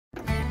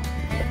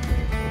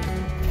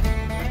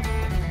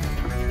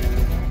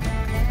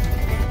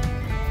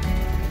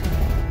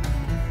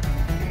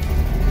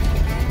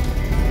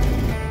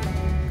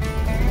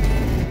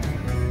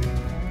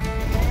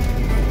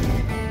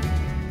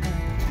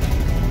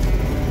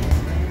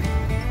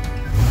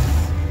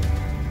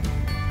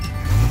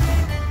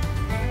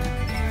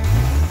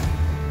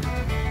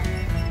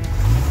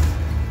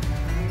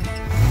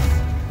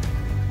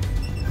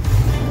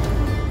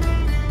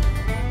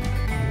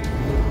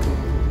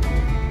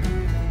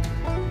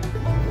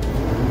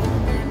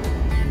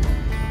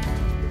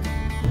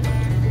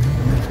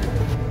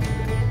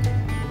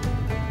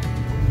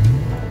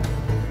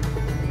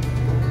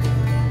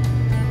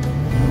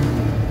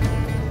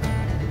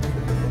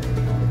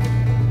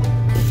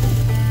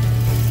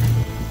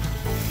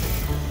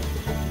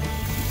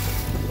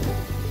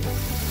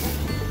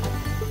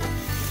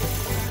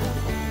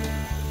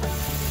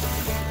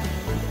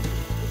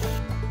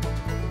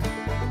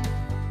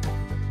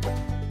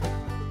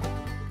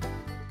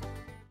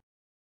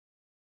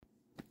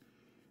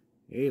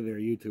Hey there,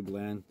 YouTube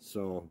land.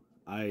 So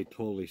I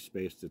totally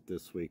spaced it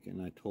this week,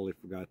 and I totally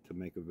forgot to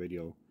make a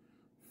video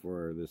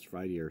for this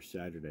Friday or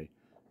Saturday.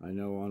 I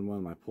know on one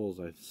of my polls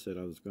I said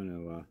I was going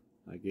to,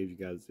 I gave you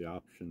guys the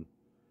option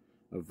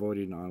of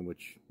voting on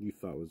which you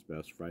thought was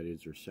best,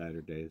 Fridays or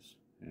Saturdays.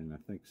 And I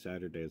think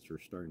Saturdays are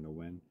starting to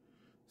win.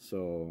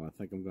 So I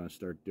think I'm going to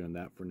start doing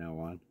that from now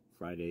on.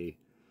 Friday,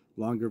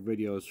 longer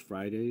videos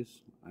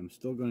Fridays. I'm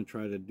still going to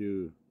try to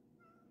do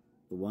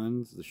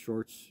the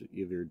shorts,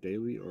 either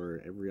daily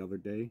or every other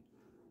day.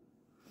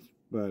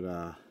 But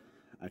I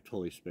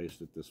totally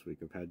spaced it this week.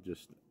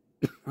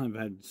 I've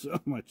had so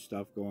much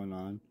stuff going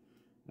on.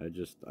 I've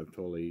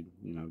totally,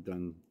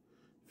 done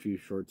a few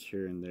shorts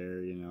here and there,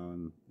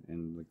 and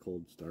the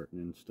cold starting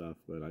and stuff.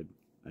 But I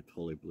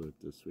totally blew it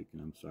this week,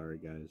 and I'm sorry,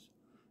 guys.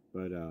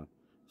 But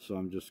so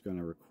I'm just going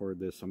to record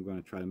this. I'm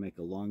going to try to make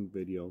a long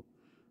video,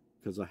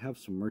 because I have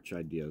some merch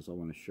ideas I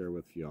want to share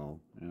with y'all,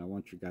 and I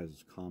want you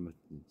guys'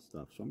 comments and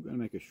stuff. So I'm going to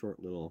make a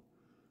short little,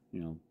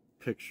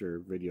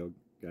 picture video,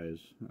 guys,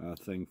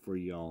 thing for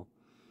y'all.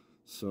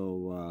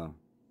 So,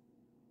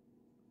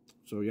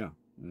 yeah,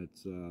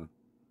 it's I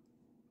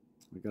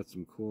got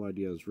some cool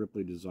ideas.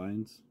 Ripley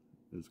Designs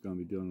is going to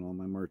be doing all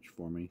my merch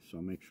for me,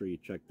 so make sure you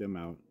check them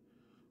out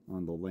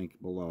on the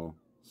link below.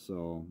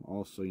 So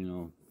also,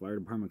 Fire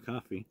Department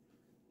Coffee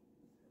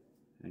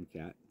and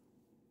Cat.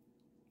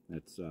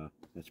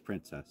 That's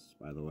Princess,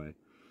 by the way.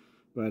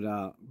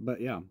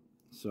 But yeah,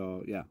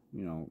 so yeah,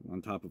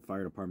 on top of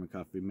Fire Department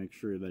Coffee, make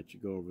sure that you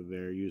go over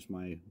there, use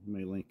my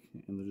link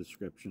in the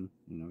description,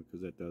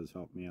 because that does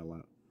help me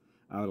out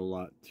a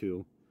lot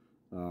too.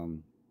 Well,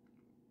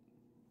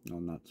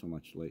 not so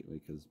much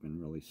lately because it's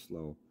been really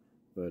slow,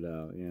 but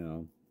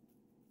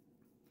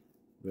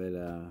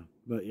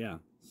but yeah,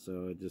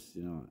 so it just,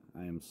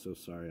 I am so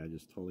sorry, I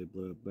just totally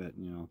blew it, but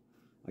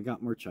I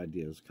got merch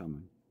ideas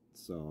coming.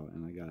 So,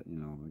 and I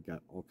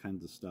got all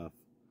kinds of stuff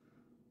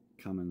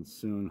coming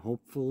soon,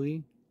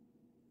 hopefully.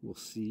 We'll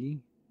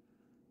see.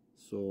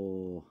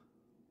 So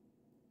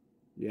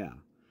yeah,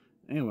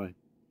 anyway,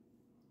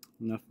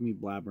 enough of me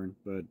blabbering.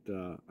 But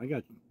I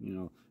got,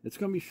 it's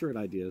gonna be shirt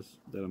ideas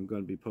that I'm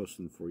gonna be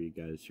posting for you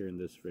guys here in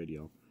this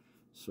video.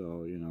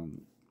 So,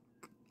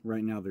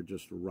 right now they're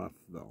just rough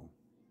though,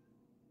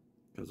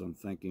 because I'm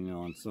thinking,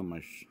 on some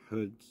of my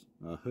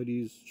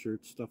hoodies,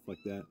 shirts, stuff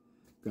like that,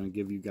 I'm gonna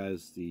give you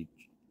guys the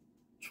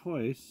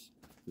choice.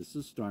 This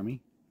is Stormy.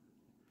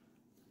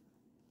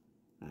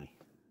 Hi.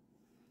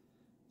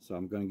 So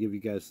I'm going to give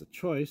you guys the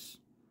choice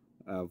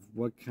of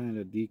what kind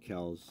of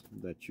decals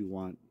that you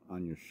want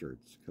on your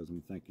shirts, because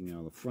I'm thinking,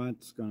 the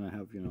front's going to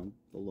have, the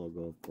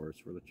logo, of course,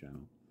 for the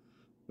channel,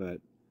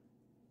 but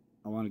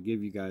I want to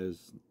give you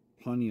guys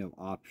plenty of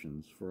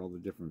options for all the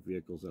different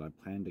vehicles that I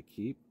plan to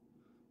keep.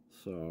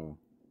 So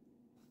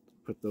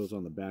put those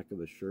on the back of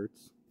the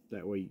shirts.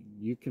 That way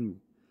you can,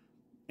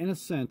 in a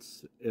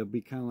sense, it'll be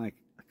kind of like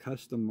a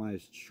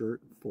customized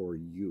shirt for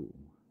you.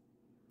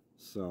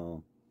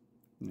 So,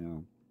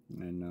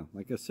 and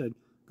like I said,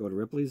 go to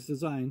Ripley's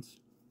Designs,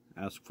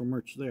 ask for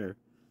merch there,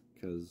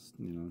 because,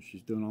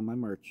 she's doing all my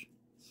merch.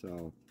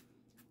 So,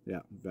 yeah,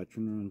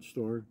 veteran-run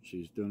store.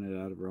 She's doing it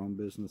out of her own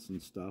business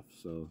and stuff.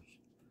 So,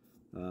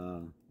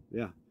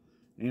 yeah.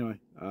 Anyway,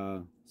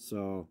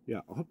 so, yeah,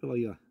 I hope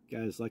you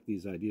guys like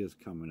these ideas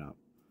coming up.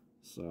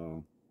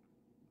 So,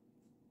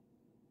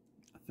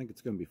 I think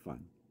it's going to be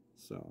fun.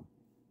 So,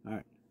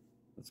 alright,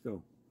 let's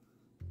go.